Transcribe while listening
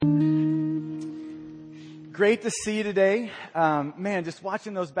Great to see you today. Man, just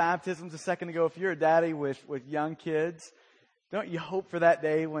watching those baptisms a second ago, if you're a daddy with young kids, don't you hope for that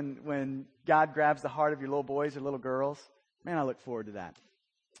day when God grabs the heart of your little boys or little girls? Man, I look forward to that.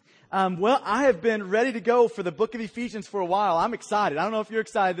 Well, I have been ready to go for the book of Ephesians for a while. I'm excited. I don't know if you're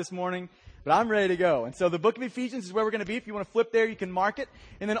excited this morning, but I'm ready to go. And so the book of Ephesians is where we're going to be. If you want to flip there, you can mark it.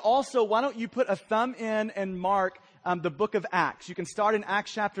 And then also, why don't you put a thumb in and mark the book of Acts. You can start in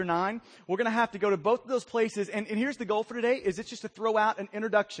Acts chapter 9. We're going to have to go to both of those places. And here's the goal for today, is it's just to throw out an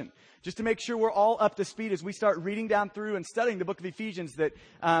introduction, just to make sure we're all up to speed as we start reading down through and studying the book of Ephesians, that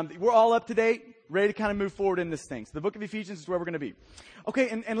we're all up to date, ready to kind of move forward in this thing. So the book of Ephesians is where we're going to be. Okay,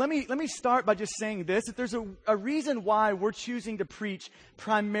 and let me start by just saying this, that there's a reason why we're choosing to preach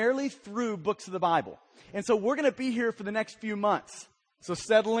primarily through books of the Bible. And so we're going to be here for the next few months. So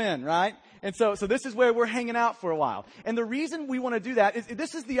settle in, right? And so this is where we're hanging out for a while. And the reason we want to do that is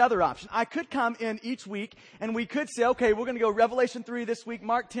this is the other option. I could come in each week and we could say, okay, we're going to go Revelation 3 this week,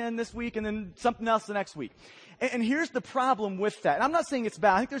 Mark 10 this week, and then something else the next week. And here's the problem with that. And I'm not saying it's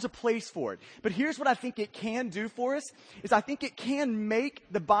bad. I think there's a place for it. But here's what I think it can do for us, is I think it can make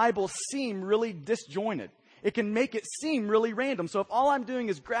the Bible seem really disjointed. It can make it seem really random. So if all I'm doing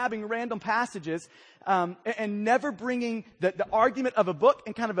is grabbing random passages and never bringing the argument of a book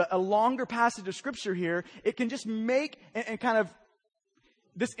and kind of a longer passage of Scripture here, it can just make and kind of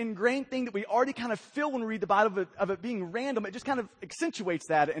this ingrained thing that we already kind of feel when we read the Bible of it being random. It just kind of accentuates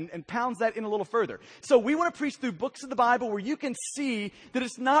that and pounds that in a little further. So we want to preach through books of the Bible where you can see that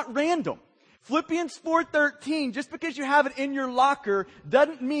it's not random. Philippians 4:13, just because you have it in your locker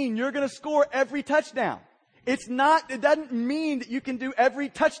doesn't mean you're going to score every touchdown. It doesn't mean that you can do every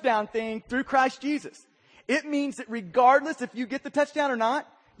touchdown thing through Christ Jesus. It means that regardless if you get the touchdown or not,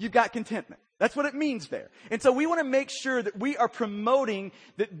 you've got contentment. That's what it means there. And so we want to make sure that we are promoting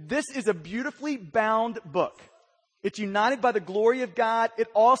that this is a beautifully bound book. It's united by the glory of God. It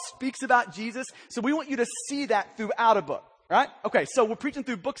all speaks about Jesus. So we want you to see that throughout a book. Right? Okay, so we're preaching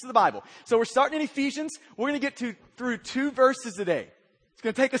through books of the Bible. So we're starting in Ephesians. We're going to get through 2 verses a day. It's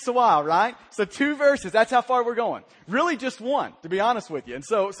going to take us a while, right? So 2 verses, that's how far we're going. Really just 1, to be honest with you. And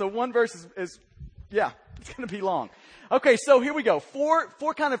so 1 verse is it's going to be long. Okay, so here we go. Four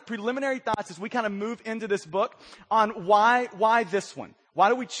kind of preliminary thoughts as we kind of move into this book on why this one. Why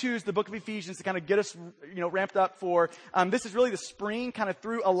do we choose the book of Ephesians to kind of get us, ramped up for, this is really the spring kind of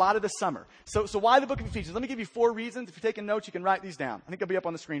through a lot of the summer. So why the book of Ephesians? Let me give you 4 reasons. If you're taking notes, you can write these down. I think they'll be up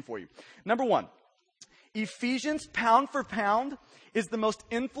on the screen for you. Number 1, Ephesians, pound for pound, is the most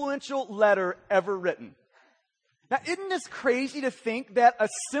influential letter ever written. Now, isn't this crazy to think that a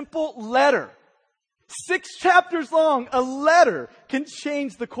simple letter, 6 chapters long, a letter can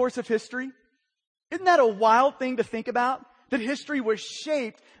change the course of history? Isn't that a wild thing to think about? That history was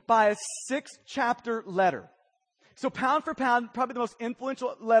shaped by a 6-chapter letter. So pound for pound, probably the most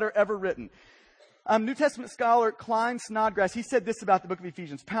influential letter ever written. New Testament scholar Klein Snodgrass, he said this about the book of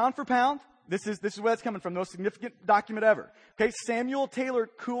Ephesians. Pound for pound, this is where it's coming from, the most significant document ever. Okay, Samuel Taylor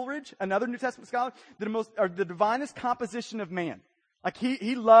Coleridge, another New Testament scholar, the divinest composition of man. Like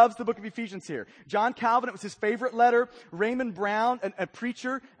he loves the book of Ephesians here. John Calvin, it was his favorite letter. Raymond Brown, a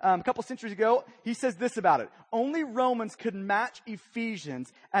preacher a couple centuries ago, he says this about it. Only Romans could match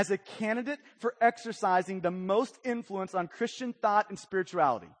Ephesians as a candidate for exercising the most influence on Christian thought and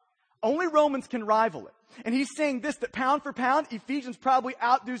spirituality. Only Romans can rival it. And he's saying this, that pound for pound, Ephesians probably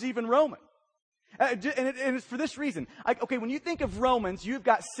outdoes even Romans. And it's for this reason. When you think of Romans, you've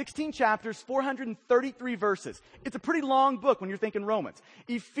got 16 chapters, 433 verses. It's a pretty long book when you're thinking Romans.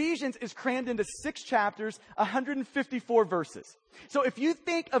 Ephesians is crammed into 6 chapters, 154 verses. So if you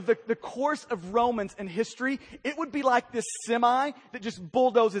think of the course of Romans in history, it would be like this semi that just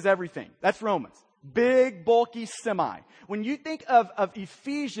bulldozes everything. That's Romans. Big, bulky semi. When you think of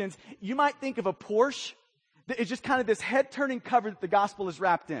Ephesians, you might think of a Porsche that is just kind of this head-turning cover that the gospel is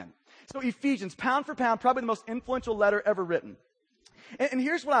wrapped in. So Ephesians, pound for pound, probably the most influential letter ever written. And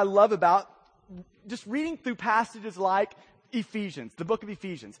here's what I love about just reading through passages like Ephesians, the book of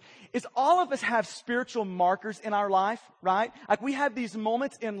Ephesians, is all of us have spiritual markers in our life, right? Like we have these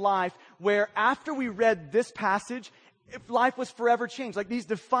moments in life where after we read this passage, if life was forever changed. Like these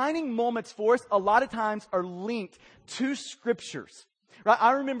defining moments for us, a lot of times are linked to scriptures. Right?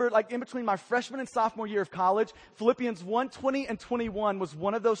 I remember like in between my freshman and sophomore year of college, Philippians 1:20 and 21 was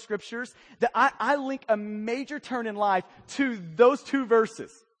one of those scriptures that I link a major turn in life to those 2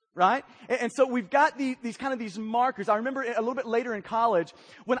 verses. Right? And so we've got these markers. I remember a little bit later in college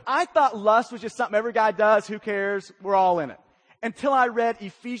when I thought lust was just something every guy does. Who cares? We're all in it. Until I read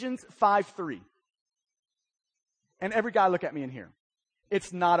Ephesians 5:3. And every guy look at me in here.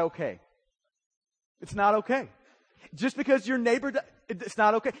 It's not okay. It's not okay. Just because your neighbor, it's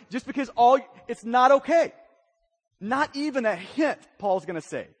not okay. Just because it's not okay. Not even a hint, Paul's going to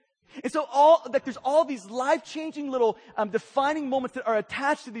say. And so there's all these life-changing little defining moments that are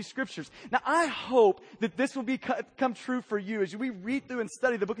attached to these scriptures. Now, I hope that this will come true for you as we read through and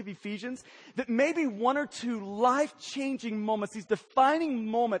study the book of Ephesians, that maybe one or two life-changing moments, these defining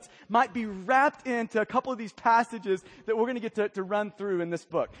moments, might be wrapped into a couple of these passages that we're going to get to run through in this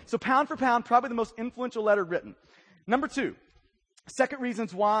book. So pound for pound, probably the most influential letter written. Number 2. Second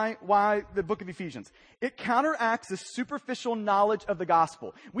reasons why the book of Ephesians. It counteracts the superficial knowledge of the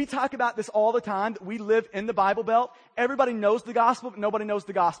gospel. We talk about this all the time, that we live in the Bible Belt. Everybody knows the gospel, but nobody knows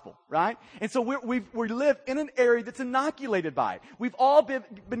the gospel, right? And so we live in an area that's inoculated by it. We've all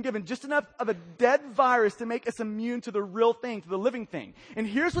been given just enough of a dead virus to make us immune to the real thing, to the living thing. And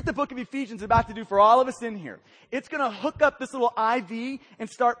here's what the book of Ephesians is about to do for all of us in here. It's going to hook up this little IV and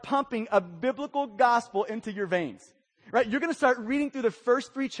start pumping a biblical gospel into your veins. Right? You're going to start reading through the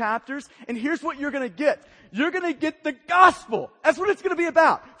first 3 chapters, and here's what you're going to get. You're going to get the gospel. That's what it's going to be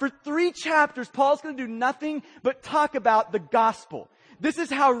about. For 3 chapters, Paul's going to do nothing but talk about the gospel. This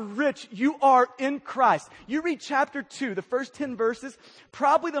is how rich you are in Christ. You read chapter 2, the first 10 verses,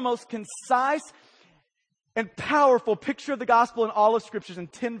 probably the most concise and powerful picture of the gospel in all of Scriptures in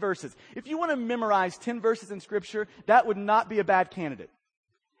 10 verses. If you want to memorize 10 verses in Scripture, that would not be a bad candidate.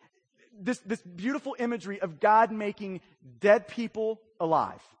 This beautiful imagery of God making dead people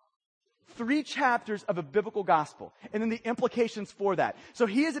alive. 3 chapters of a biblical gospel, and then the implications for that. So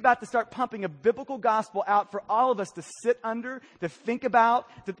he is about to start pumping a biblical gospel out for all of us to sit under, to think about,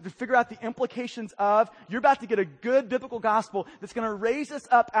 to figure out the implications of. You're about to get a good biblical gospel that's going to raise us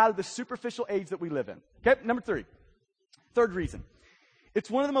up out of the superficial age that we live in. Okay, number 3. Third reason. It's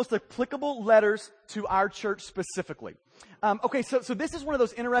one of the most applicable letters to our church specifically. So this is one of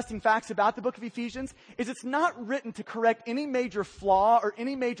those interesting facts about the book of Ephesians, is it's not written to correct any major flaw or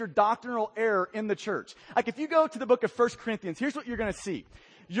any major doctrinal error in the church. Like if you go to the book of 1 Corinthians, here's what you're going to see.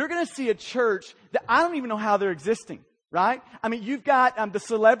 You're going to see a church that I don't even know how they're existing. Right? I mean, you've got the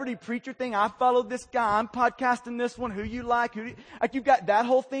celebrity preacher thing. I followed this guy. I'm podcasting this one. Who you like? You've got that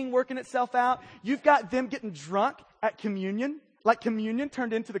whole thing working itself out. You've got them getting drunk at communion. Like communion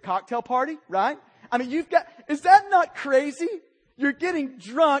turned into the cocktail party, right? I mean, is that not crazy? You're getting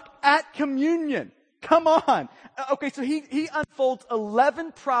drunk at communion. Come on. Okay, so he unfolds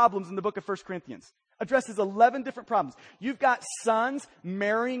 11 problems in the book of 1 Corinthians. Addresses 11 different problems. You've got sons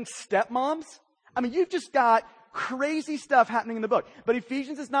marrying stepmoms. I mean, you've just got crazy stuff happening in the book. But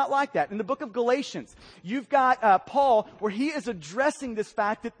Ephesians is not like that. In the book of Galatians, you've got Paul, where he is addressing this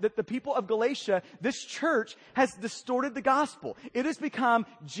fact that the people of Galatia, this church, has distorted the gospel. It has become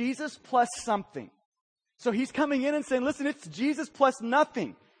Jesus plus something. So he's coming in and saying, listen, it's Jesus plus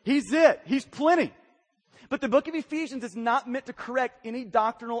nothing. He's it. He's plenty. But the book of Ephesians is not meant to correct any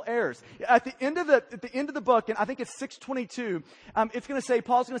doctrinal errors. At the end of the book, and I think it's 6:22, it's going to say,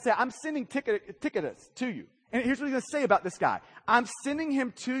 Paul's going to say, I'm sending Tychicus to you. And here's what he's going to say about this guy. I'm sending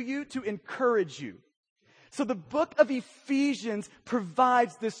him to you to encourage you. So the book of Ephesians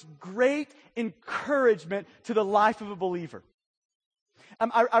provides this great encouragement to the life of a believer.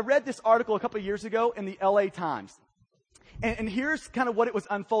 I read this article a couple of years ago in the LA Times. And here's kind of what it was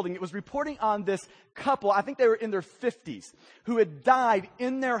unfolding. It was reporting on this couple, I think they were in their 50s, who had died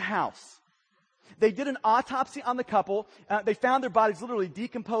in their house. They did an autopsy on the couple. They found their bodies literally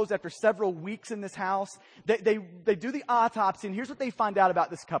decomposed after several weeks in this house. They do the autopsy, and here's what they find out about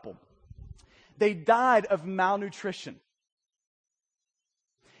this couple. They died of malnutrition.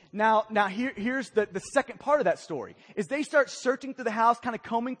 Now here's the second part of that story, is they start searching through the house, kind of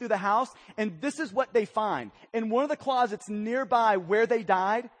combing through the house, and this is what they find. In one of the closets nearby where they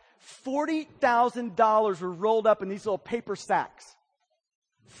died, $40,000 were rolled up in these little paper sacks.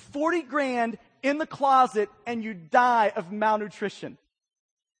 40 grand in the closet, and you die of malnutrition.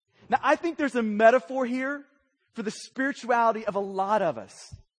 Now, I think there's a metaphor here for the spirituality of a lot of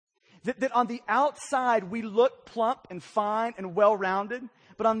us. That on the outside, we look plump and fine and well-rounded,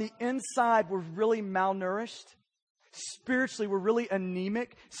 but on the inside, we're really malnourished. Spiritually, we're really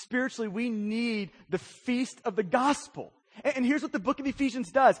anemic. Spiritually, we need the feast of the gospel. And here's what the book of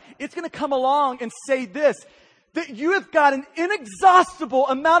Ephesians does. It's going to come along and say this, that you have got an inexhaustible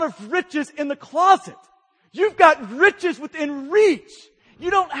amount of riches in the closet. You've got riches within reach.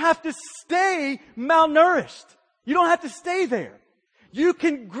 You don't have to stay malnourished. You don't have to stay there. You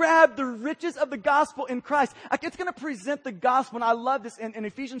can grab the riches of the gospel in Christ. Like it's going to present the gospel, and I love this in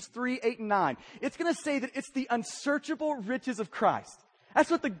Ephesians 3:8 and 9. It's going to say that it's the unsearchable riches of Christ. That's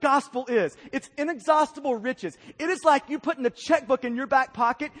what the gospel is. It's inexhaustible riches. It is like you putting a checkbook in your back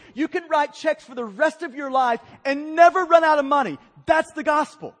pocket. You can write checks for the rest of your life and never run out of money. That's the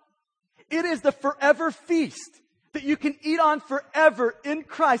gospel. It is the forever feast that you can eat on forever in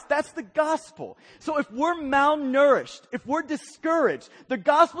Christ. That's the gospel. So if we're malnourished, if we're discouraged, the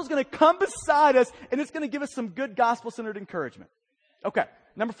gospel is going to come beside us and it's going to give us some good gospel-centered encouragement. Okay,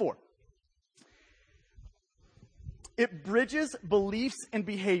 number 4. It bridges beliefs and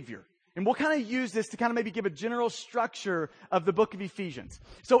behavior. And we'll kind of use this to kind of maybe give a general structure of the book of Ephesians.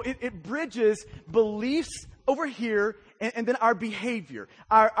 So it bridges beliefs over here and then our behavior,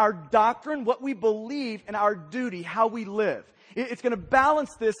 our doctrine, what we believe, and our duty, how we live. It's going to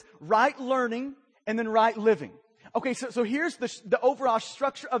balance this right learning and then right living. Okay, so here's the overall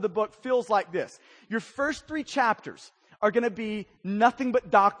structure of the book feels like this. Your first 3 chapters are going to be nothing but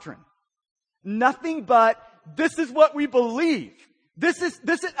doctrine. Nothing but this is what we believe. This is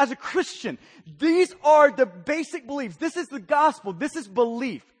as a Christian. These are the basic beliefs. This is the gospel. This is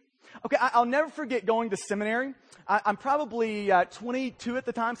belief. Okay, I'll never forget going to seminary. I'm probably 22 at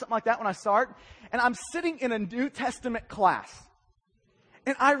the time, something like that when I start. And I'm sitting in a New Testament class.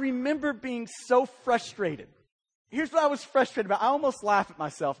 And I remember being so frustrated. Here's what I was frustrated about. I almost laugh at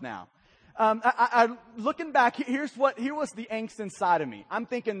myself now. Looking back, here was the angst inside of me. I'm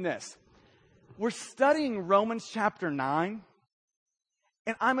thinking this. We're studying Romans chapter 9,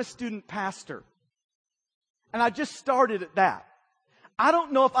 and I'm a student pastor. And I just started at that. I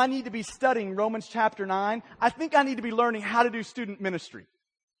don't know if I need to be studying Romans chapter 9. I think I need to be learning how to do student ministry.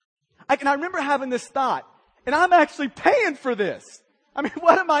 I remember having this thought, and I'm actually paying for this. I mean,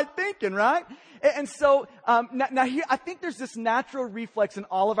 what am I thinking, right? And so, now here, I think there's this natural reflex in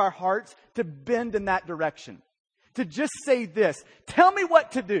all of our hearts to bend in that direction. To just say this, tell me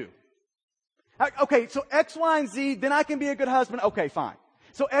what to do. Okay, so X, Y, and Z, then I can be a good husband. Okay, fine.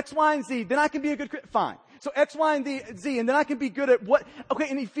 So X, Y, and Z, then I can be a good, fine. So X, Y, and Z, and then I can be good at what? Okay,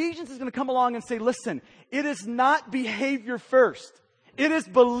 and Ephesians is going to come along and say, listen, it is not behavior first. It is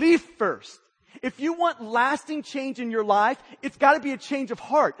belief first. If you want lasting change in your life, it's got to be a change of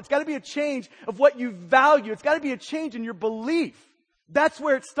heart. It's got to be a change of what you value. It's got to be a change in your belief. That's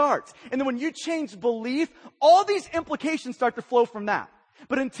where it starts. And then when you change belief, all these implications start to flow from that.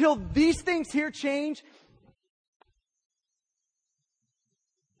 But until these things here change,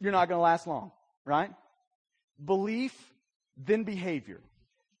 you're not going to last long, right? Belief, then behavior.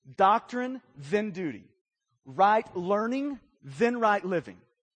 Doctrine, then duty. Right learning, then right living.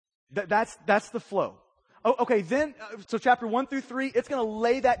 That's the flow. Okay, then, so chapter 1 through 3, it's going to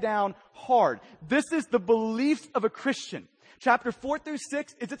lay that down hard. This is the beliefs of a Christian. Chapter 4 through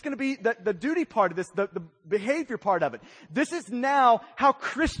 6 is it's going to be the duty part of this, the behavior part of it. This is now how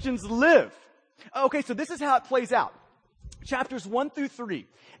Christians live. Okay, so this is how it plays out. Chapters 1 through 3.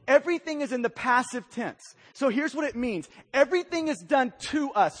 Everything is in the passive tense. So here's what it means. Everything is done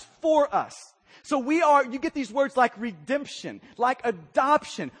to us, for us. So you get these words like redemption, like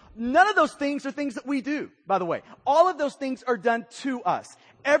adoption. None of those things are things that we do, by the way. All of those things are done to us.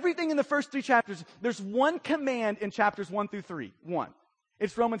 Everything in the first 3 chapters, there's one command in chapters 1 through 3. One.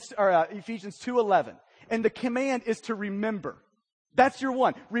 It's Ephesians 2:11. And the command is to remember. That's your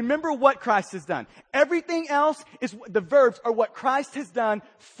one. Remember what Christ has done. Everything else is, the verbs are what Christ has done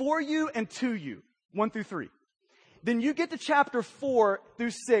for you and to you. 1 through 3. Then you get to chapter 4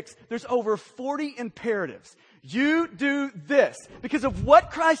 through 6. There's over 40 imperatives. You do this. Because of what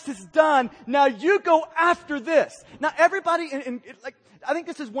Christ has done, now you go after this. Now everybody, I think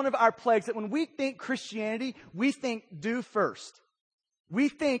this is one of our plagues, that when we think Christianity, we think do first. We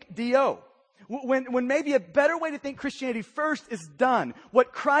think D-O. When maybe a better way to think Christianity first is done.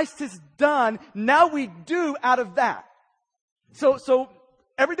 What Christ has done, now we do out of that. So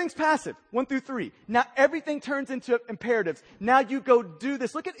everything's passive, 1 through 3. Now everything turns into imperatives. Now you go do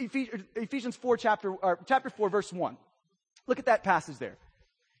this. Look at Ephesians 4, chapter 4, verse 1. Look at that passage there.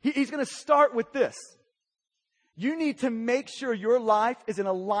 He's going to start with this. You need to make sure your life is in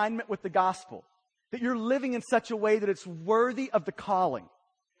alignment with the gospel. That you're living in such a way that it's worthy of the calling.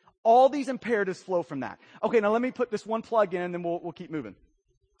 All these imperatives flow from that. Okay, now let me put this one plug in and then we'll keep moving.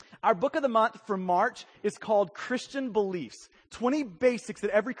 Our book of the month for March is called Christian Beliefs. 20 basics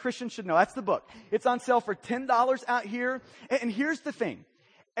that every Christian should know. That's the book. It's on sale for $10 out here. And here's the thing.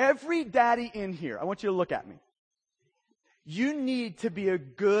 Every daddy in here, I want you to look at me. You need to be a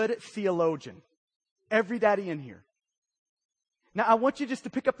good theologian. Every daddy in here. Now, I want you just to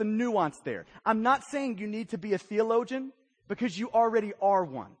pick up the nuance there. I'm not saying you need to be a theologian because you already are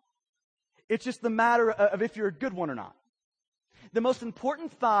one. It's just the matter of if you're a good one or not. The most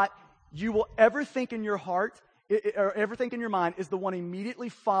important thought you will ever think in your heart or everything in your mind is the one immediately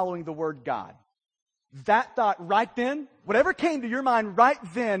following the word God. That thought right then, whatever came to your mind right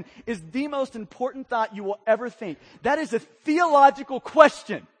then, is the most important thought you will ever think. That is a theological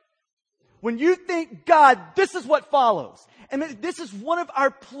question. When you think God, this is what follows. And this is one of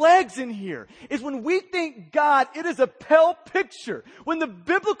our plagues in here, is when we think God, it is a pale picture. When the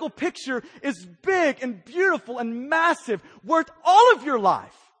biblical picture is big and beautiful and massive, worth all of your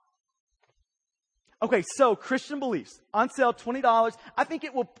life. Okay, so Christian Beliefs, on sale, $20. I think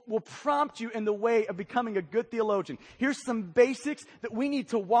it will prompt you in the way of becoming a good theologian. Here's some basics that we need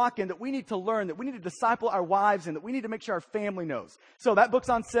to walk in, that we need to learn, that we need to disciple our wives in, that we need to make sure our family knows. So that book's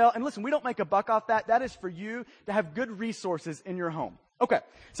on sale. And listen, we don't make a buck off that. That is for you to have good resources in your home. Okay,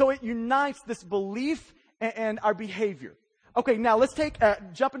 so it unites this belief and our behavior. Okay, now let's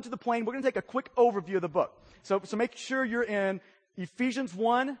jump into the plane. We're going to take a quick overview of the book. So make sure you're in Ephesians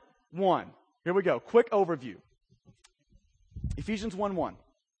 1:1. Here we go. Quick overview. Ephesians 1:1.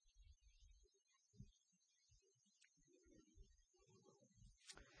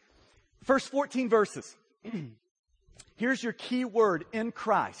 First 14 verses. Here's your key word, in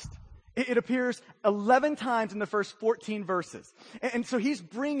Christ. It appears 11 times in the first 14 verses. And so he's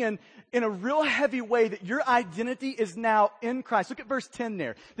bringing in a real heavy way that your identity is now in Christ. Look at verse 10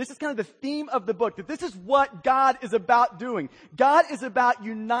 there. This is kind of the theme of the book, that this is what God is about doing. God is about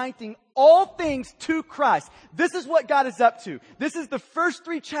uniting all things to Christ. This is what God is up to. This is the first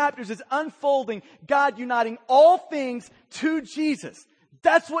 3 chapters is unfolding God uniting all things to Jesus.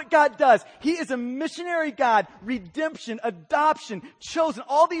 That's what God does. He is a missionary God. Redemption, adoption, chosen.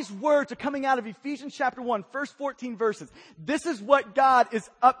 All these words are coming out of Ephesians chapter 1, first 14 verses. This is what God is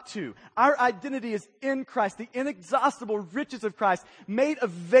up to. Our identity is in Christ. The inexhaustible riches of Christ made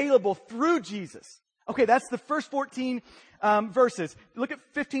available through Jesus. Okay, that's the first 14 verses. Look at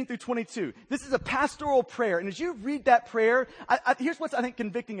 15 through 22. This is a pastoral prayer. And as you read that prayer, here's what's, I think,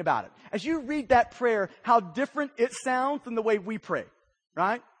 convicting about it. As you read that prayer, how different it sounds than the way we pray.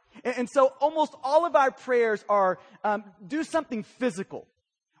 Right? And so almost all of our prayers are do something physical.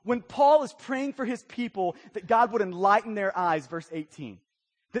 When Paul is praying for his people, that God would enlighten their eyes, verse 18.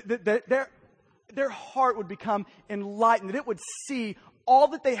 That their heart would become enlightened, that it would see all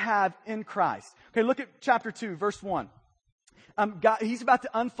that they have in Christ. Okay, look at chapter 2, verse 1. He's about to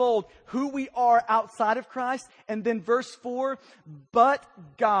unfold who we are outside of Christ. And then verse 4, but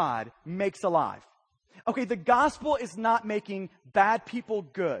God makes alive. Okay, the gospel is not making bad people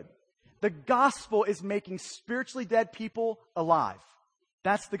good. The gospel is making spiritually dead people alive.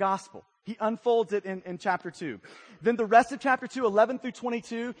 That's the gospel. He unfolds it in chapter 2. Then the rest of chapter 2, 11 through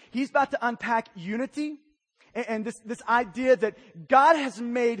 22, he's about to unpack unity and this idea that God has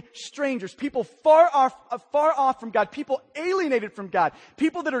made strangers, people far off from God, people alienated from God,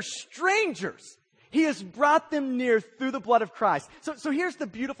 people that are strangers. He has brought them near through the blood of Christ. So here's the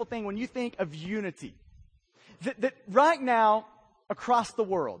beautiful thing when you think of unity. That right now, across the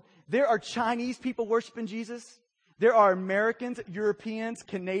world, there are Chinese people worshiping Jesus. There are Americans, Europeans,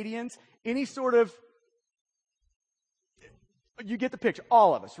 Canadians, any sort of, you get the picture,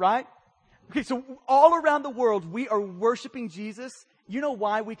 all of us, right? Okay, so all around the world, we are worshiping Jesus. You know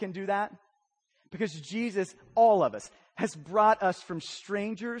why we can do that? Because Jesus, all of us, has brought us from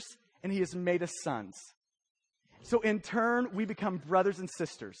strangers and He has made us sons. So in turn, we become brothers and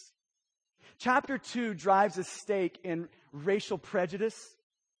sisters. Chapter 2 drives a stake in racial prejudice,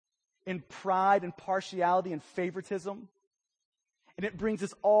 in pride and partiality and favoritism. And it brings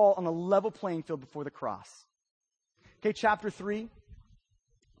us all on a level playing field before the cross. Okay, chapter 3.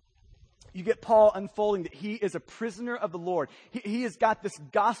 You get Paul unfolding that he is a prisoner of the Lord. He has got this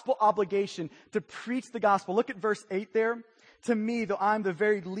gospel obligation to preach the gospel. Look at verse 8 there. To me, though I'm the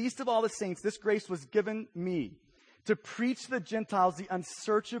very least of all the saints, this grace was given me. To preach to the Gentiles the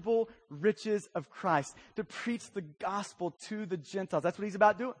unsearchable riches of Christ. To preach the gospel to the Gentiles. That's what he's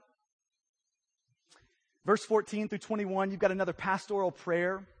about doing. Verse 14 through 21, you've got another pastoral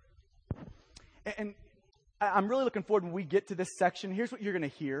prayer. And I'm really looking forward when we get to this section. Here's what you're going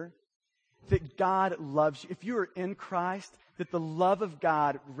to hear. That God loves you. If you are in Christ, that the love of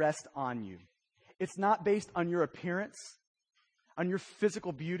God rests on you. It's not based on your appearance, on your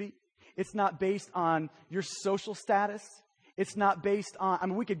physical beauty. It's not based on your social status. It's not based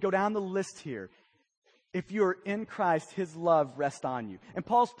on, we could go down the list here. If you're in Christ, His love rests on you. And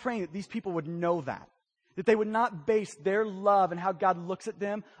Paul's praying that these people would know that. That they would not base their love and how God looks at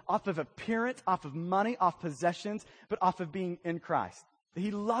them off of appearance, off of money, off possessions, but off of being in Christ. That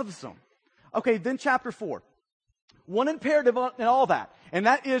He loves them. Okay, then chapter 4. One imperative in all that. And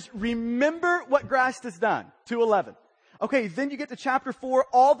that is, remember what Christ has done. 2:11. Okay, then you get to chapter 4,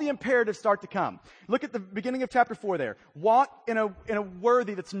 all the imperatives start to come. Look at the beginning of chapter 4 there. Walk in a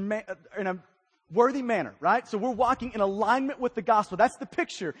worthy in a worthy manner, right? So we're walking in alignment with the gospel. That's the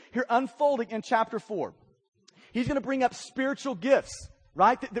picture here unfolding in chapter 4. He's going to bring up spiritual gifts,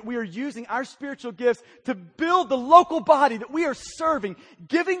 right? That we are using our spiritual gifts to build the local body that we are serving,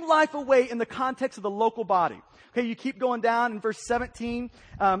 giving life away in the context of the local body. Okay, you keep going down in verse 17.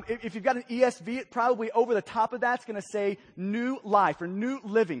 If you've got an ESV, it probably over the top of that's going to say new life or new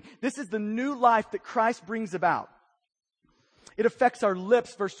living. This is the new life that Christ brings about. It affects our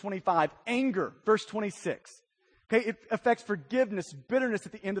lips, verse 25. Anger, verse 26. Okay, it affects forgiveness, bitterness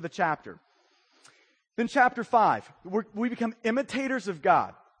at the end of the chapter. Then chapter 5, we become imitators of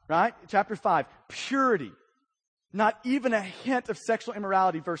God, right? Chapter 5, purity. Not even a hint of sexual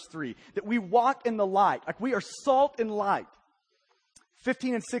immorality, verse 3. That we walk in the light, like we are salt and light.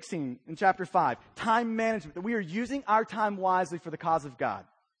 15 and 16 in chapter 5, time management. That we are using our time wisely for the cause of God.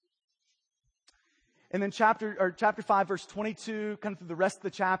 And then chapter 5, verse 22, kind of through the rest of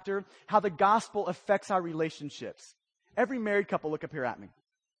the chapter, how the gospel affects our relationships. Every married couple, look up here at me.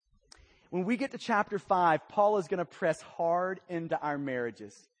 When we get to chapter 5, Paul is going to press hard into our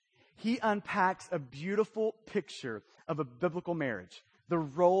marriages. He unpacks a beautiful picture of a biblical marriage, the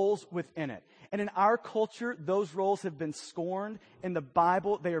roles within it. And in our culture, those roles have been scorned. In the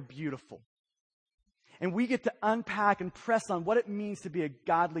Bible, they are beautiful. And we get to unpack and press on what it means to be a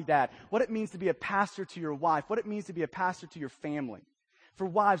godly dad, what it means to be a pastor to your wife, what it means to be a pastor to your family. For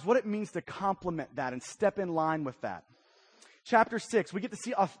wives, what it means to complement that and step in line with that. Chapter 6, we get to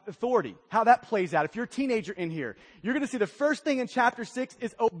see authority, how that plays out. If you're a teenager in here, you're going to see the first thing in chapter 6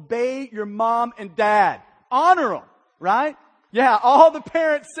 is obey your mom and dad. Honor them, right? Yeah, all the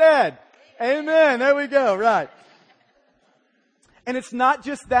parents said. Amen. There we go, right. And it's not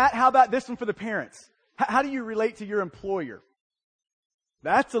just that. How about this one for the parents? How do you relate to your employer?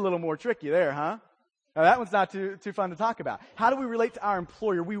 That's a little more tricky there, huh? Now, that one's not too fun to talk about. How do we relate to our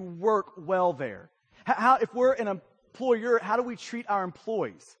employer? We work well there. If we're an employer, how do we treat our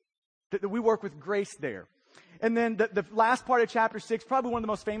employees? That we work with grace there. And then the last part of chapter 6, probably one of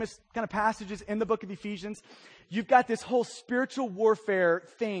the most famous kind of passages in the book of Ephesians. You've got this whole spiritual warfare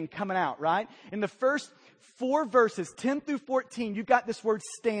thing coming out, right? In the first 4 verses, 10 through 14, you've got this word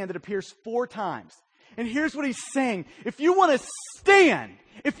stand that appears 4 times. And here's what he's saying. If you want to stand,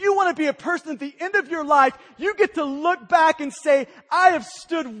 if you want to be a person at the end of your life, you get to look back and say, I have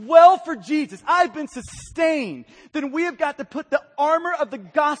stood well for Jesus. I've been sustained. Then we have got to put the armor of the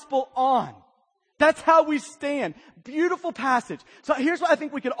gospel on. That's how we stand. Beautiful passage. So here's what I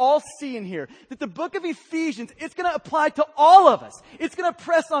think we could all see in here. That the book of Ephesians, it's going to apply to all of us. It's going to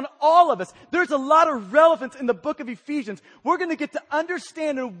press on all of us. There's a lot of relevance in the book of Ephesians. We're going to get to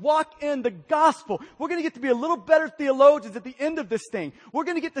understand and walk in the gospel. We're going to get to be a little better theologians at the end of this thing. We're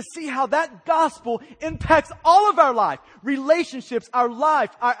going to get to see how that gospel impacts all of our life. Relationships, our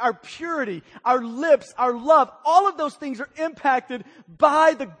life, our purity, our lips, our love. All of those things are impacted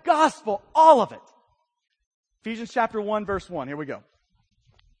by the gospel. All of it. Ephesians chapter 1, verse 1. Here we go.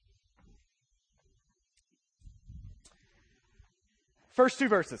 First 2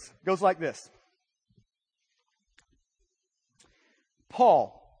 verses goes like this.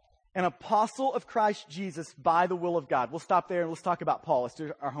 Paul, an apostle of Christ Jesus by the will of God. We'll stop there and let's talk about Paul. Let's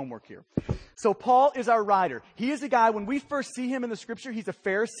do our homework here. So Paul is our writer. He is a guy, when we first see him in the scripture, he's a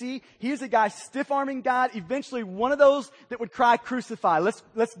Pharisee. He is a guy stiff-arming God. Eventually one of those that would cry, crucify.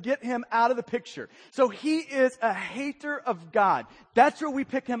 Let's get him out of the picture. So he is a hater of God. That's where we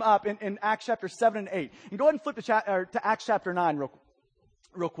pick him up in Acts chapter 7 and 8. And go ahead and flip to Acts chapter 9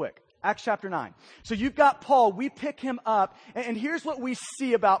 real quick. Acts chapter 9. So you've got Paul. We pick him up. And here's what we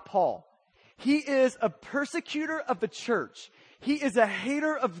see about Paul. He is a persecutor of the church. He is a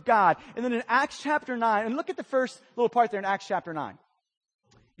hater of God. And then in Acts chapter 9, and look at the first little part there in Acts chapter 9.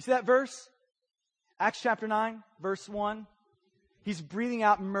 You see that verse? Acts chapter 9, verse 1. He's breathing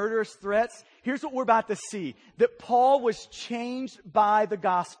out murderous threats. Here's what we're about to see. That Paul was changed by the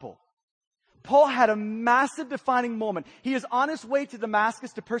gospel. Paul had a massive defining moment. He is on his way to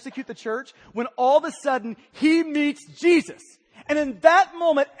Damascus to persecute the church when all of a sudden he meets Jesus. And in that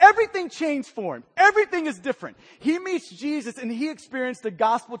moment, everything changed for him. Everything is different. He meets Jesus and he experienced the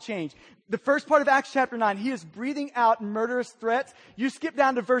gospel change. The first part of Acts chapter 9, he is breathing out murderous threats. You skip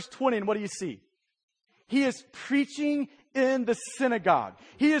down to verse 20 and what do you see? He is preaching in the synagogue.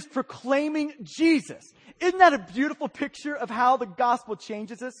 He is proclaiming Jesus. Isn't that a beautiful picture of how the gospel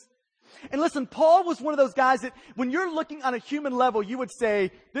changes us? And listen, Paul was one of those guys that when you're looking on a human level, you would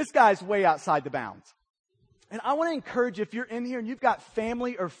say, this guy's way outside the bounds. And I want to encourage you, if you're in here and you've got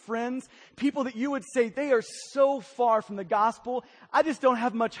family or friends, people that you would say they are so far from the gospel, I just don't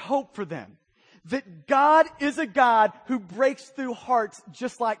have much hope for them. That God is a God who breaks through hearts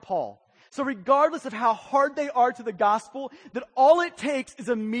just like Paul. So regardless of how hard they are to the gospel, that all it takes is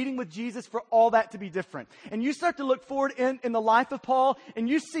a meeting with Jesus for all that to be different. And you start to look forward in the life of Paul, and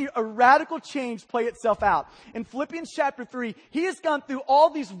you see a radical change play itself out. In Philippians chapter 3, he has gone through all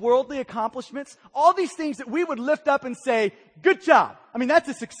these worldly accomplishments, all these things that we would lift up and say, good job. I mean, that's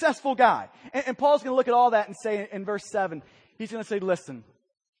a successful guy. And Paul's going to look at all that and say in verse 7, he's going to say, listen,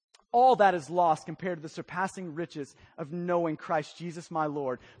 all that is lost compared to the surpassing riches of knowing Christ Jesus my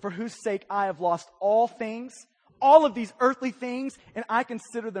Lord, for whose sake I have lost all things, all of these earthly things, and I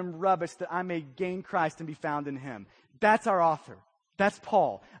consider them rubbish that I may gain Christ and be found in Him. That's our author. That's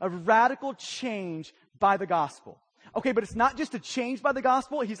Paul. A radical change by the gospel. Okay, but it's not just a change by the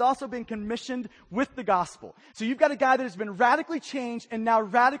gospel. He's also been commissioned with the gospel. So you've got a guy that has been radically changed and now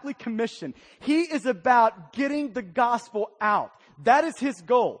radically commissioned. He is about getting the gospel out. That is his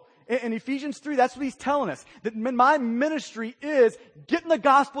goal. In Ephesians 3, that's what he's telling us. That my ministry is getting the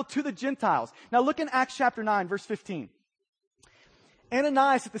gospel to the Gentiles. Now look in Acts chapter 9, verse 15.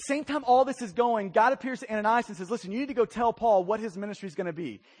 Ananias, at the same time all this is going, God appears to Ananias and says, listen, you need to go tell Paul what his ministry is going to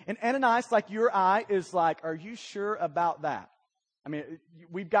be. And Ananias, like you or I, is like, are you sure about that? I mean,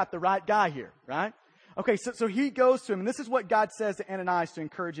 we've got the right guy here, right? Okay, so he goes to him, and this is what God says to Ananias to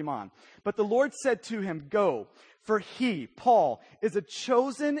encourage him on. But the Lord said to him, go, for he, Paul, is a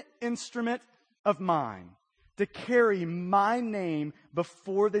chosen instrument of mine to carry my name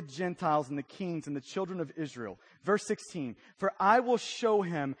before the Gentiles and the kings and the children of Israel. Verse 16, for I will show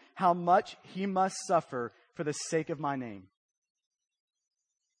him how much he must suffer for the sake of my name.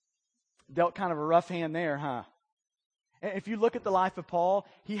 Dealt kind of a rough hand there, huh? If you look at the life of Paul,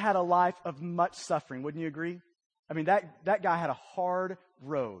 he had a life of much suffering. Wouldn't you agree? I mean, that guy had a hard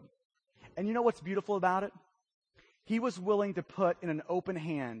road. And you know what's beautiful about it? He was willing to put in an open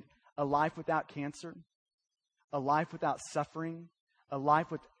hand a life without cancer, a life without suffering, a life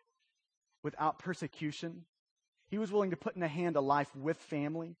without persecution. He was willing to put in a hand a life with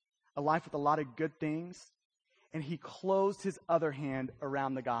family, a life with a lot of good things. And he closed his other hand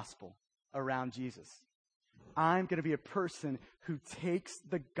around the gospel, around Jesus. I'm going to be a person who takes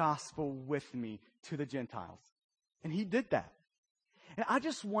the gospel with me to the Gentiles. And he did that. And I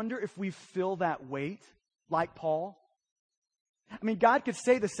just wonder if we feel that weight like Paul. I mean, God could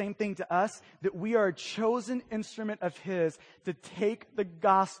say the same thing to us, that we are a chosen instrument of His to take the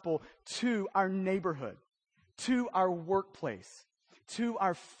gospel to our neighborhood, to our workplace, to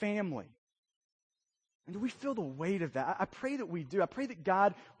our family. And do we feel the weight of that? I pray that we do. I pray that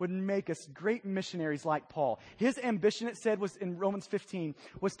God would make us great missionaries like Paul. His ambition, it said, was in Romans 15,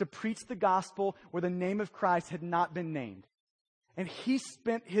 was to preach the gospel where the name of Christ had not been named. And he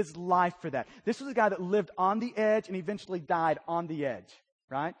spent his life for that. This was a guy that lived on the edge and eventually died on the edge,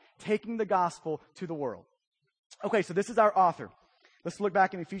 right? Taking the gospel to the world. Okay, so this is our author. Let's look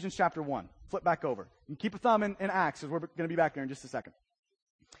back in Ephesians chapter 1. Flip back over. And keep a thumb in Acts, because we're going to be back there in just a second.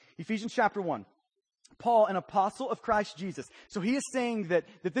 Ephesians chapter 1. Paul, an apostle of Christ Jesus. So he is saying that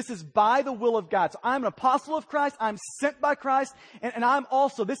this is by the will of God. So I'm an apostle of Christ. I'm sent by Christ. And I'm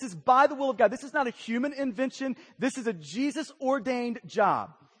also, this is by the will of God. This is not a human invention. This is a Jesus-ordained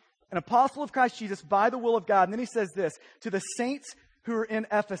job. An apostle of Christ Jesus by the will of God. And then he says this, to the saints who are in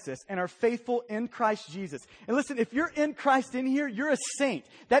Ephesus and are faithful in Christ Jesus. And listen, if you're in Christ in here, you're a saint.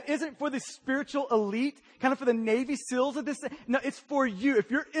 That isn't for the spiritual elite, kind of for the Navy SEALs of this. No, it's for you. If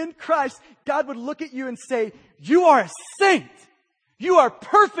you're in Christ, God would look at you and say, you are a saint. You are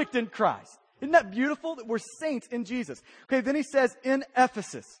perfect in Christ. Isn't that beautiful that we're saints in Jesus? Okay, then he says in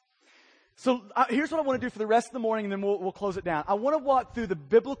Ephesus. So here's what I want to do for the rest of the morning, and then we'll close it down. I want to walk through the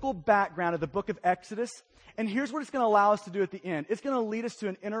biblical background of the book of Exodus. And here's what it's going to allow us to do at the end. It's going to lead us to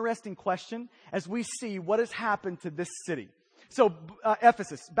an interesting question as we see what has happened to this city. So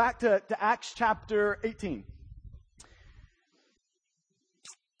Ephesus, back to Acts chapter 18.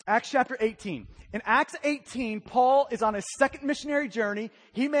 Acts chapter 18. In Acts 18, Paul is on his second missionary journey.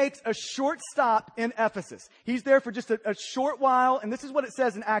 He makes a short stop in Ephesus. He's there for just a short while. And this is what it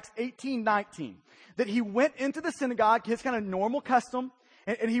says in Acts 18:19. That he went into the synagogue, his kind of normal custom.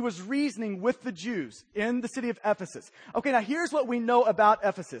 And he was reasoning with the Jews in the city of Ephesus. Okay, now here's what we know about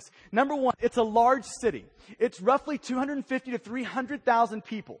Ephesus. Number one, it's a large city. It's roughly 250 to 300,000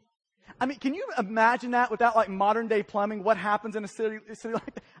 people. I mean, can you imagine that without like modern day plumbing? What happens in a city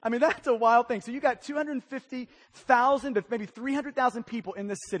like that? I mean, that's a wild thing. So you got 250,000 to maybe 300,000 people in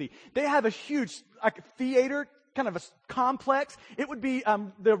this city. They have a huge theater kind of a complex, it would be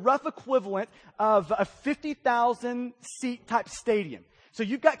the rough equivalent of a 50,000 seat type stadium. So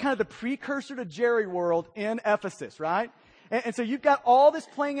you've got kind of the precursor to Jerry World in Ephesus, right? And so you've got all this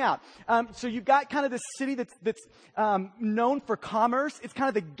playing out. So you've got kind of this city that's known for commerce. It's kind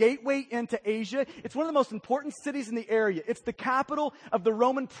of the gateway into Asia. It's one of the most important cities in the area. It's the capital of the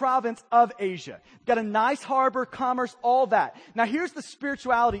Roman province of Asia. Got a nice harbor, commerce, all that. Now here's the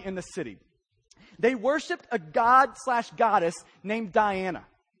spirituality in the city. They worshiped a god/goddess named Diana.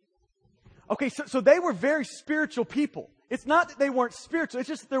 Okay, so they were very spiritual people. It's not that they weren't spiritual. It's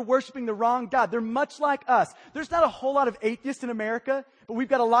just that they're worshiping the wrong God. They're much like us. There's not a whole lot of atheists in America, but we've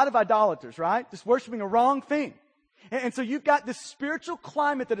got a lot of idolaters, right? Just worshiping a wrong thing. And so you've got this spiritual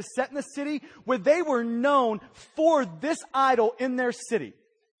climate that is set in the city where they were known for this idol in their city.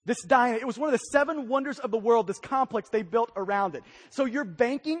 This Diana. It was one of the 7 wonders of the world, this complex they built around it. So your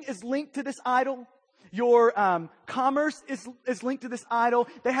banking is linked to this idol. Your commerce is linked to this idol.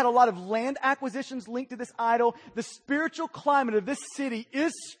 They had a lot of land acquisitions linked to this idol. The spiritual climate of this city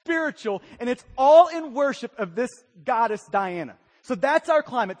is spiritual, and it's all in worship of this goddess Diana. So that's our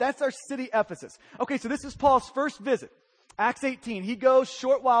climate. That's our city, Ephesus. Okay, so this is Paul's first visit. Acts 18. He goes,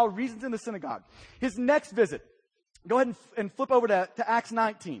 short while, reasons in the synagogue. His next visit. Go ahead and flip over to Acts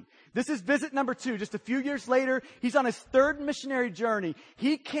 19. This is visit number 2. Just a few years later, he's on his 3rd missionary journey.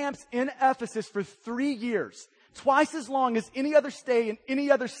 He camps in Ephesus for 3 years, twice as long as any other stay in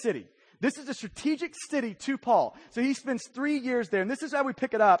any other city. This is a strategic city to Paul. So he spends 3 years there. And this is how we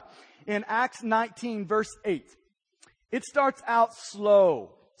pick it up in Acts 19, verse 8. It starts out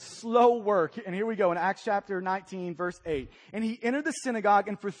slow work. And here we go in Acts chapter 19, verse 8. And he entered the synagogue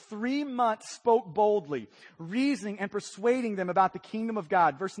and for 3 months spoke boldly, reasoning and persuading them about the kingdom of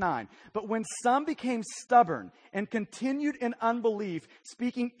God. Verse 9. But when some became stubborn and continued in unbelief,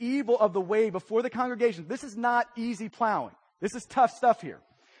 speaking evil of the way before the congregation. This is not easy plowing. This is tough stuff here.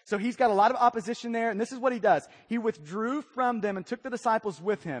 So he's got a lot of opposition there, and this is what he does. He withdrew from them and took the disciples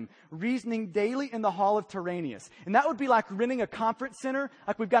with him, reasoning daily in the hall of Tyrannus. And that would be like renting a conference center.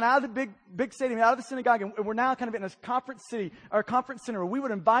 Like we've gone out of the big stadium, out of the synagogue, and we're now kind of in a conference city, or a conference center where we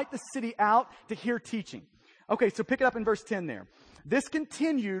would invite the city out to hear teaching. Okay, so pick it up in verse 10 there. This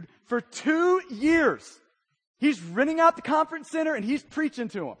continued for 2 years. He's renting out the conference center and he's preaching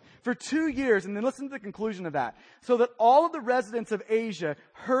to them for 2 years. And then listen to the conclusion of that. So that all of the residents of Asia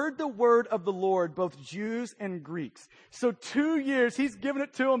heard the word of the Lord, both Jews and Greeks. So 2 years, he's giving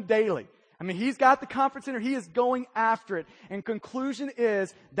it to them daily. I mean, he's got the conference center. He is going after it. And conclusion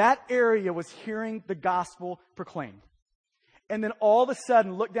is that area was hearing the gospel proclaimed. And then all of a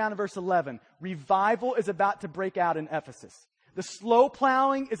sudden, look down at verse 11. Revival is about to break out in Ephesus. The slow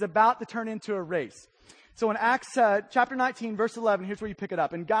plowing is about to turn into a race. So in Acts chapter 19, verse 11, here's where you pick it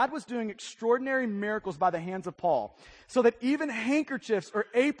up. And God was doing extraordinary miracles by the hands of Paul, so that even handkerchiefs or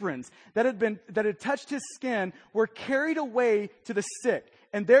aprons that had touched his skin were carried away to the sick.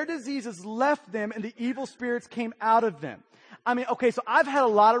 And their diseases left them, and the evil spirits came out of them. I mean, okay, so I've had a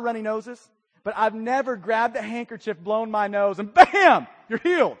lot of runny noses, but I've never grabbed a handkerchief, blown my nose, and bam, you're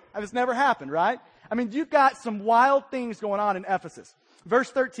healed. That's never happened, right? I mean, you've got some wild things going on in Ephesus. Verse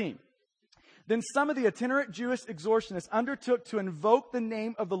 13. Then some of the itinerant Jewish extortionists undertook to invoke the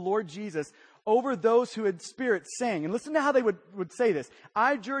name of the Lord Jesus over those who had spirits, saying, and listen to how they would say this,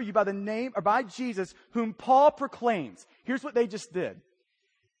 I adjure you by the name, or by Jesus, whom Paul proclaims. Here's what they just did.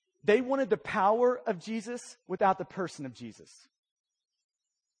 They wanted the power of Jesus without the person of Jesus.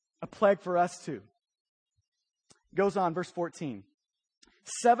 A plague for us too. Goes on, verse 14.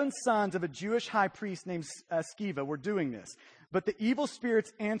 7 sons of a Jewish high priest named Sceva were doing this. But the evil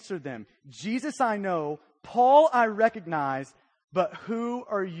spirits answered them, Jesus I know, Paul I recognize, but who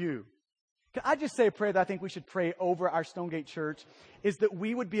are you? Can I just say a prayer that I think we should pray over our Stonegate Church, is that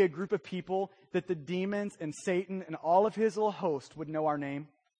we would be a group of people that the demons and Satan and all of his little host would know our name.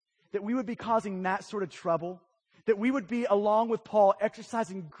 That we would be causing that sort of trouble. That we would be, along with Paul,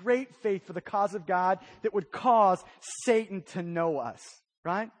 exercising great faith for the cause of God that would cause Satan to know us.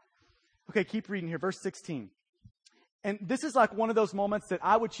 Right? Okay, keep reading here. Verse 16. And this is like one of those moments that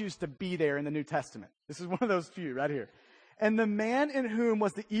I would choose to be there in the New Testament. This is one of those few right here. And the man in whom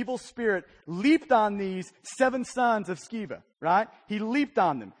was the evil spirit leaped on these 7 sons of Sceva, right? He leaped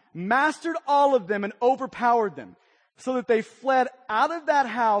on them, mastered all of them, and overpowered them, so that they fled out of that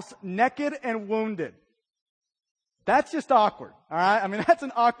house naked and wounded. That's just awkward, all right? I mean, that's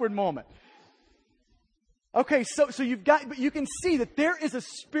an awkward moment. Okay, so but you can see that there is a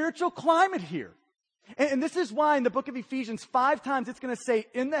spiritual climate here. And this is why in the book of Ephesians 5 times it's going to say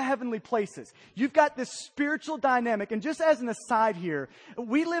in the heavenly places. You've got this spiritual dynamic. And just as an aside here,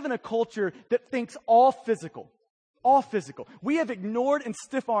 we live in a culture that thinks all physical. All physical. We have ignored and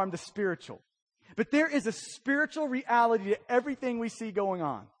stiff-armed the spiritual. But there is a spiritual reality to everything we see going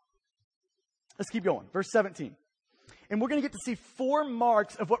on. Let's keep going. Verse 17. And we're going to get to see 4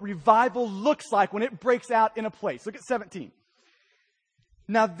 marks of what revival looks like when it breaks out in a place. Look at 17.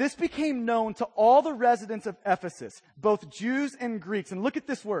 Now this became known to all the residents of Ephesus, both Jews and Greeks. And look at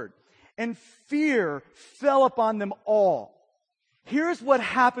this word. And fear fell upon them all. Here's what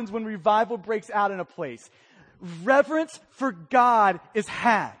happens when revival breaks out in a place. Reverence for God is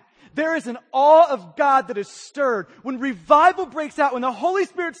had. There is an awe of God that is stirred. When revival breaks out, when the Holy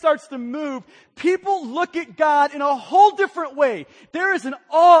Spirit starts to move, people look at God in a whole different way. There is an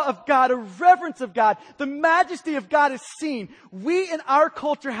awe of God, a reverence of God. The majesty of God is seen. We in our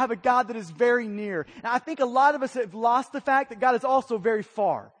culture have a God that is very near. And I think a lot of us have lost the fact that God is also very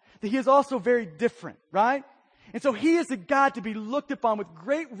far. That He is also very different, right? And so He is a God to be looked upon with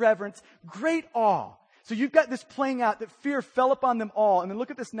great reverence, great awe. So you've got this playing out that fear fell upon them all. And then look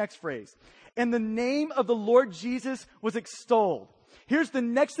at this next phrase. And the name of the Lord Jesus was extolled. Here's the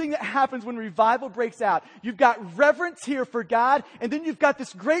next thing that happens when revival breaks out. You've got reverence here for God, and then you've got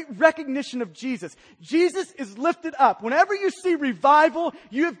this great recognition of Jesus. Jesus is lifted up. Whenever you see revival,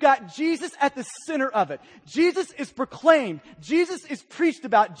 you have got Jesus at the center of it. Jesus is proclaimed. Jesus is preached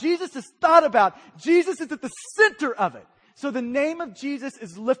about. Jesus is thought about. Jesus is at the center of it. So the name of Jesus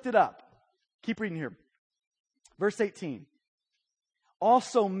is lifted up. Keep reading here. Verse 18.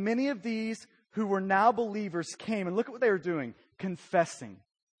 Also, many of these who were now believers came, and look at what they were doing, confessing.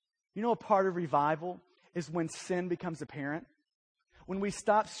 You know, a part of revival is when sin becomes apparent. When we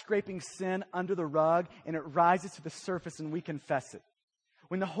stop scraping sin under the rug and it rises to the surface and we confess it.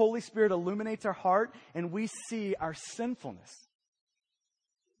 When the Holy Spirit illuminates our heart and we see our sinfulness.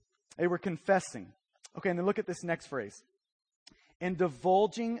 They were confessing. Okay, and then look at this next phrase. And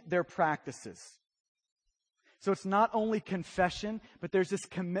divulging their practices. So it's not only confession, but there's this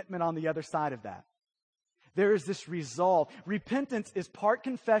commitment on the other side of that. There is this resolve. Repentance is part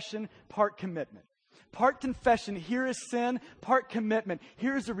confession, part commitment. Part confession, here is sin. Part commitment,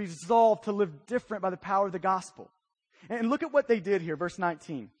 here is a resolve to live different by the power of the gospel. And look at what they did here, verse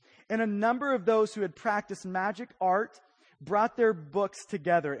 19. And a number of those who had practiced magic art brought their books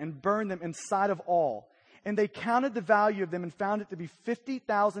together and burned them in sight of all. And they counted the value of them and found it to be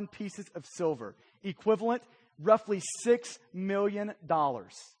 50,000 pieces of silver, equivalent roughly $6 million.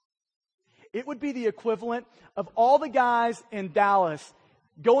 It would be the equivalent of all the guys in Dallas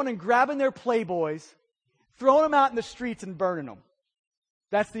going and grabbing their Playboys, throwing them out in the streets and burning them.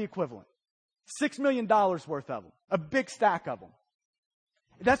 That's the equivalent. $6 million worth of them. A big stack of them.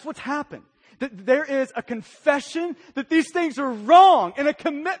 That's what's happened. That there is a confession that these things are wrong and a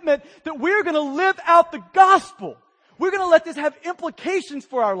commitment that we're going to live out the gospel. We're going to let this have implications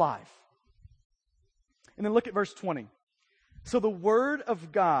for our life. And then look at verse 20. So the word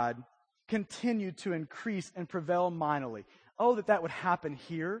of God continued to increase and prevail mightily. Oh, that would happen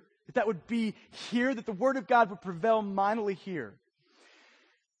here. That would be here. That the word of God would prevail mightily here.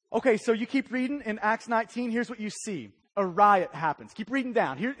 Okay, so you keep reading in Acts 19. Here's what you see. A riot happens. Keep reading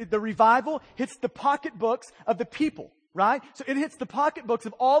down. Here, the revival hits the pocketbooks of the people, right? So it hits the pocketbooks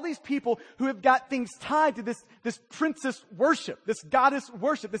of all these people who have got things tied to this princess worship, this goddess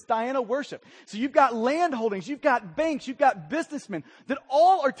worship, this Diana worship. So you've got land holdings, you've got banks, you've got businessmen that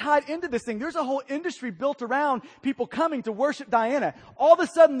all are tied into this thing. There's a whole industry built around people coming to worship Diana. All of a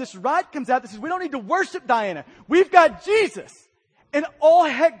sudden this riot comes out that says, we don't need to worship Diana. We've got Jesus. And all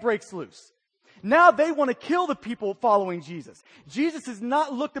heck breaks loose. Now they want to kill the people following Jesus. Jesus is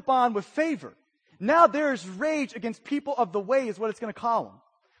not looked upon with favor. Now there is rage against people of the way is what it's going to call them.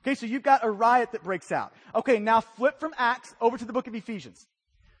 Okay, so you've got a riot that breaks out. Okay, now flip from Acts over to the book of Ephesians.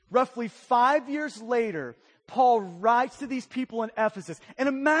 Roughly 5 years later, Paul writes to these people in Ephesus. And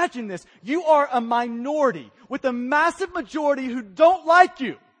imagine this. You are a minority with a massive majority who don't like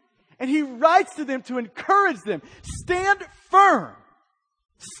you. And he writes to them to encourage them. Stand firm.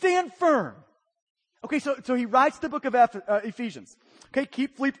 Stand firm. Okay, so he writes the book of Ephesians. Okay,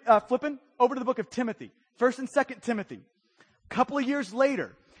 keep flipping over to the book of Timothy. 1st and 2nd Timothy. A couple of years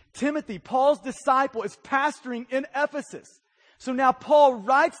later, Timothy, Paul's disciple, is pastoring in Ephesus. So now Paul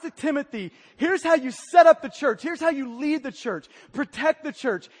writes to Timothy, here's how you set up the church. Here's how you lead the church. Protect the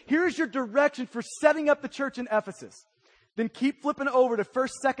church. Here's your direction for setting up the church in Ephesus. Then keep flipping over to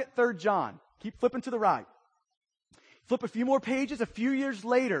 1st, 2nd, 3rd John. Keep flipping to the right. Flip a few more pages. A few years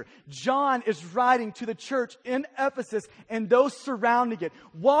later, John is writing to the church in Ephesus and those surrounding it.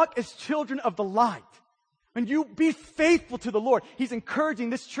 Walk as children of the light. And you be faithful to the Lord. He's encouraging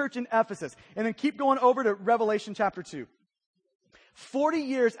this church in Ephesus. And then keep going over to Revelation chapter 2. 40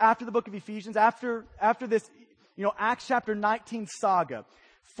 years after the book of Ephesians, after this Acts chapter 19 saga.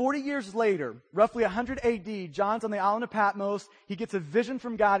 40 years later, roughly 100 AD, John's on the island of Patmos. He gets a vision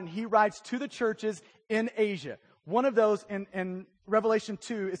from God, and he writes to the churches in Asia. One of those in Revelation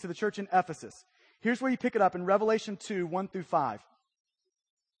 2 is to the church in Ephesus. Here's where you pick it up in Revelation 2, 1 through 5.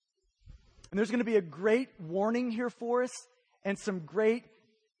 And there's going to be a great warning here for us and some great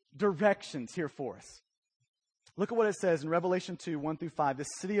directions here for us. Look at what it says in Revelation 2, 1 through 5, the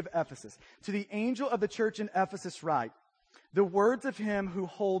city of Ephesus. To the angel of the church in Ephesus write, the words of him who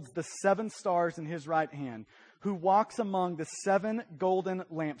holds the 7 stars in his right hand, who walks among the 7 golden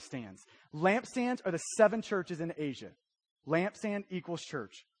lampstands. Lampstands are the 7 churches in Asia. Lampstand equals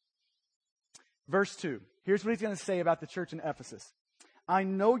church. Verse 2. Here's what he's going to say about the church in Ephesus. I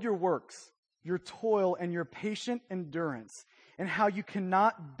know your works, your toil, and your patient endurance, and how you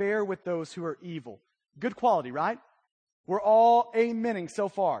cannot bear with those who are evil. Good quality, right? We're all amening so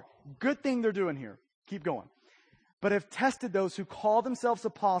far. Good thing they're doing here. Keep going. But have tested those who call themselves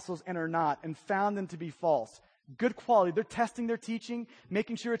apostles and are not, and found them to be false. Good quality. They're testing their teaching,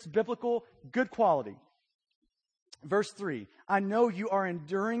 making sure it's biblical. Good quality. Verse 3, I know you are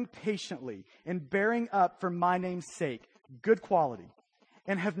enduring patiently and bearing up for my name's sake. Good quality.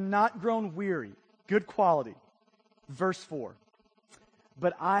 And have not grown weary. Good quality. Verse 4,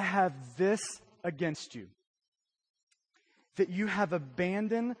 but I have this against you, that you have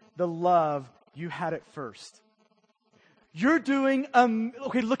abandoned the love you had at first. You're doing,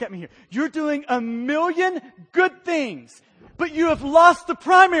 okay, look at me here. You're doing a million good things, but you have lost the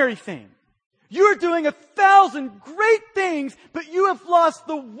primary thing. You're doing 1,000 great things, but you have lost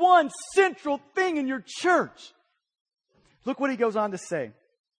the one central thing in your church. Look what he goes on to say.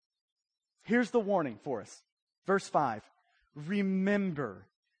 Here's the warning for us. Verse 5. Remember,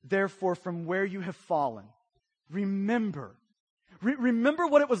 therefore, from where you have fallen. Remember. Remember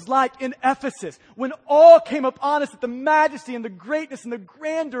what it was like in Ephesus when all came upon us at the majesty and the greatness and the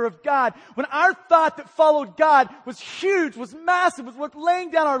grandeur of God. When our thought that followed God was huge, was massive, was worth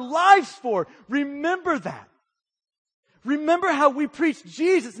laying down our lives for. Remember that. Remember how we preached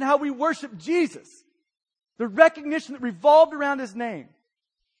Jesus and how we worshiped Jesus. The recognition that revolved around His name.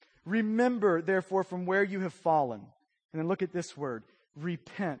 Remember, therefore, from where you have fallen. And then look at this word.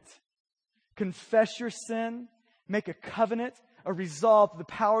 Repent. Confess your sin. Make a covenant. A resolve to the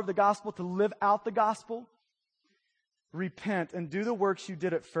power of the gospel to live out the gospel. Repent and do the works you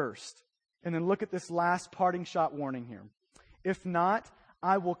did at first. And then look at this last parting shot warning here. If not,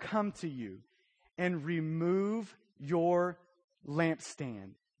 I will come to you and remove your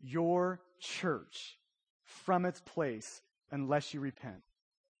lampstand, your church, from its place unless you repent.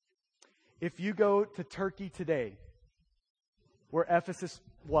 If you go to Turkey today, where Ephesus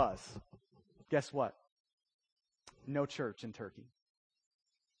was, guess what? No church in Turkey.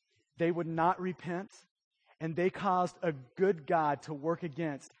 They would not repent, and they caused a good God to work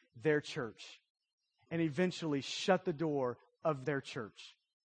against their church and eventually shut the door of their church.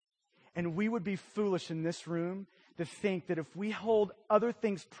 And we would be foolish in this room to think that if we hold other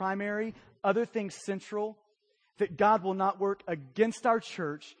things primary, other things central, that God will not work against our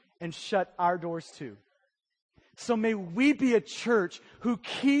church and shut our doors too. So may we be a church who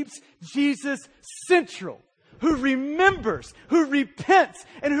keeps Jesus central, who remembers, who repents,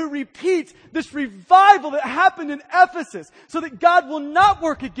 and who repeats this revival that happened in Ephesus so that God will not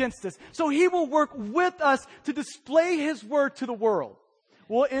work against us. So He will work with us to display His word to the world.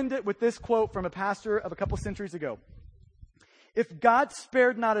 We'll end it with this quote from a pastor of a couple centuries ago. If God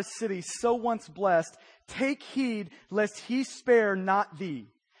spared not a city so once blessed, take heed lest He spare not thee.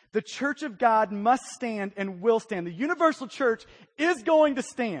 The church of God must stand and will stand. The universal church is going to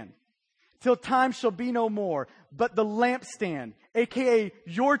stand till time shall be no more. But the lampstand, aka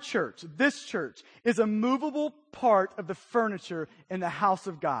your church, this church, is a movable part of the furniture in the house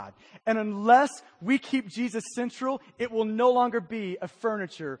of God. And unless we keep Jesus central, it will no longer be a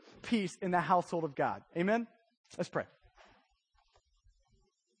furniture piece in the household of God. Amen? Let's pray.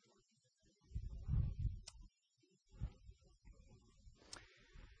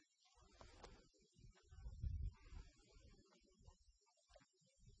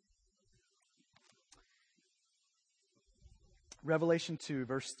 Revelation 2,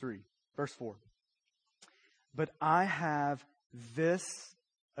 verse 4. But I have this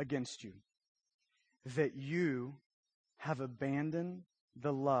against you, that you have abandoned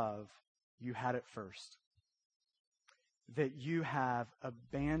the love you had at first. That you have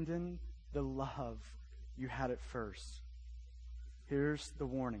abandoned the love you had at first. Here's the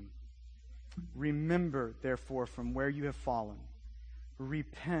warning. Remember, therefore, from where you have fallen.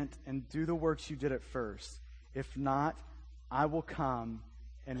 Repent and do the works you did at first. If not, I will come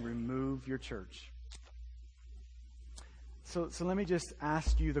and remove your church. So let me just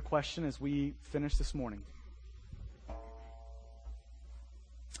ask you the question as we finish this morning.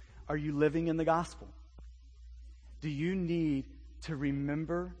 Are you living in the gospel? Do you need to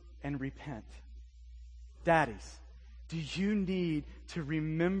remember and repent? Daddies, do you need to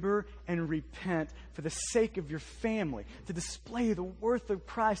remember and repent for the sake of your family, to display the worth of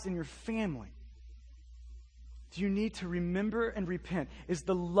Christ in your family? Do you need to remember and repent? Is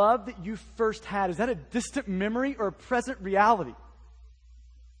the love that you first had, is that a distant memory or a present reality?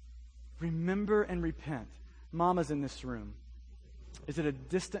 Remember and repent. Mamas in this room, is it a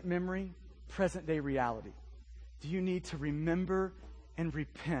distant memory, present day reality? Do you need to remember and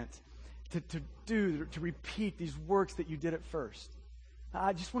repent? To repeat these works that you did at first?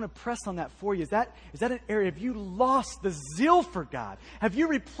 I just want to press on that for you. Is that an area? Have you lost the zeal for God? Have you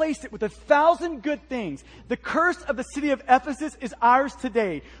replaced it with 1,000 good things? The curse of the city of Ephesus is ours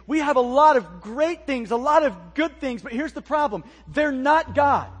today. We have a lot of great things, a lot of good things, but here's the problem. They're not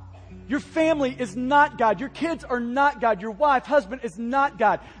God. Your family is not God. Your kids are not God. Your wife, husband is not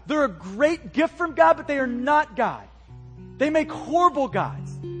God. They're a great gift from God, but they are not God. They make horrible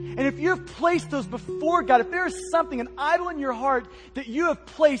gods. And if you've placed those before God, if there is something, an idol in your heart that you have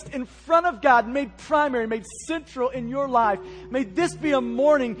placed in front of God, made primary, made central in your life, may this be a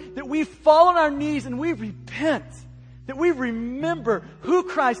morning that we fall on our knees and we repent, that we remember who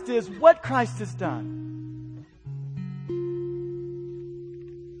Christ is, what Christ has done.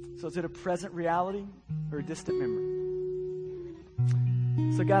 So is it a present reality or a distant memory?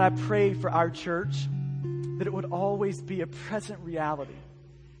 So God, I pray for our church that it would always be a present reality.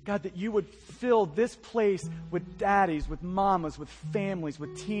 God, that you would fill this place with daddies, with mamas, with families,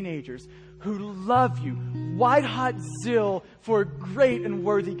 with teenagers who love you. White-hot zeal for a great and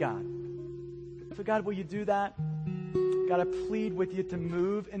worthy God. So God, will you do that? God, I plead with you to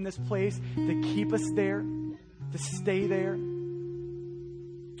move in this place, to keep us there, to stay there.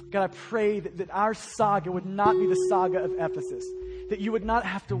 God, I pray that our saga would not be the saga of Ephesus, that you would not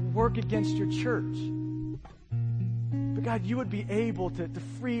have to work against your church. But God, you would be able to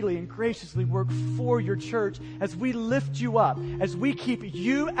freely and graciously work for your church as we lift you up, as we keep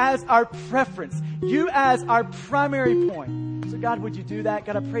you as our preference, you as our primary point. So God, would you do that?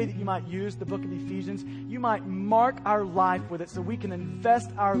 God, I pray that you might use the book of Ephesians. You might mark our life with it so we can invest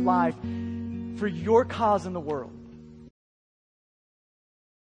our life for your cause in the world.